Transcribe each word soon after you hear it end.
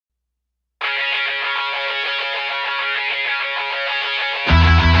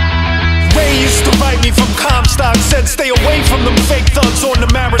me from Comstock, said stay away from them fake thugs on the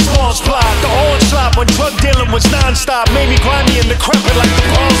Maris Falls plot. The onslaught when drug dealing was non-stop made me grimy and decrepit like the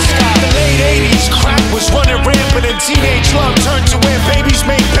ball stop. The late 80s, crack was running rampant and teenage love turned to where babies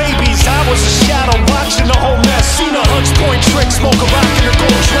made babies. I was a shadow watching the whole mess. Seen a hunch point trick, smoke a rock in a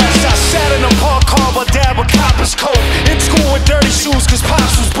gold dress. I sat in a park car while dad would cop his coat. In school with dirty shoes cause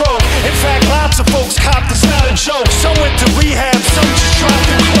pops was broke. In fact, lots of folks copped, it's not a joke. Some went to rehab, some just dropped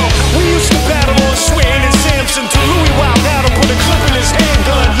the cloak. We used to battle on Swearing and Samson till Louis Wild out and put a clip in his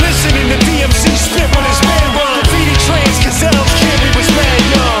handgun. Listening to DMC spit when his man run. Graffiti trains, gazelles, kid, we was mad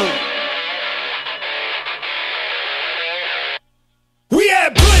young. We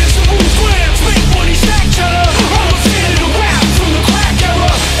had blitz, move grams, make money, stack cheddar. I'm a fan of the rap from the crack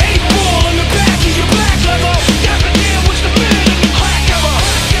era. 8-ball in the back of your black leather. Yappin' Dan was the man in the crack era.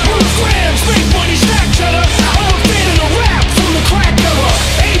 Move grams, make money, stack cheddar. I'm a fan of the rap from the crack era.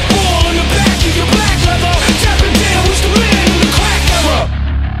 8-ball in the back of your black leather. Yappin' Dan was the man in the crack era.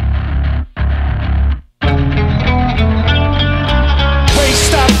 Ray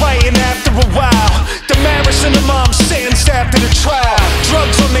stopped writing after a while. The Maris and the mom sentenced after the trial.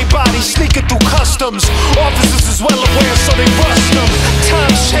 Drugs on their bodies, sneaking through customs.